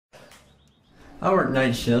I work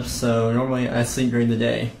night shifts, so normally I sleep during the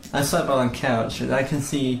day. I slept on a couch, and I can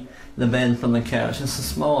see the bed from the couch. It's a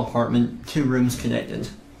small apartment, 2 rooms connected.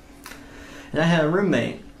 And I had a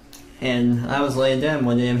roommate, and I was laying down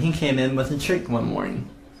one day, and he came in with a trick one morning.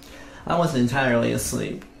 I wasn't entirely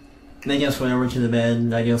asleep. They just went over to the bed,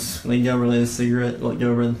 and I just leaned over, lit a cigarette, looked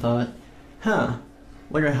over and thought,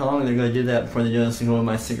 wonder how long they're going to do that before they do this and go with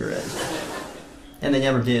my cigarette. And they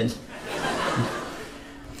never did.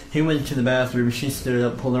 He went to the bathroom, she stood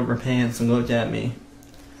up, pulled up her pants, and looked at me.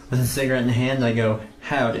 With a cigarette in hand, I go,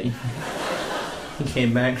 howdy. He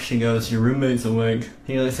came back, she goes, your roommate's awake.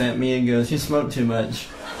 He looks at me and goes, you smoke too much.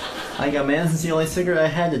 I go, man, this is the only cigarette I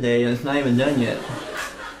had today, and it's not even done yet.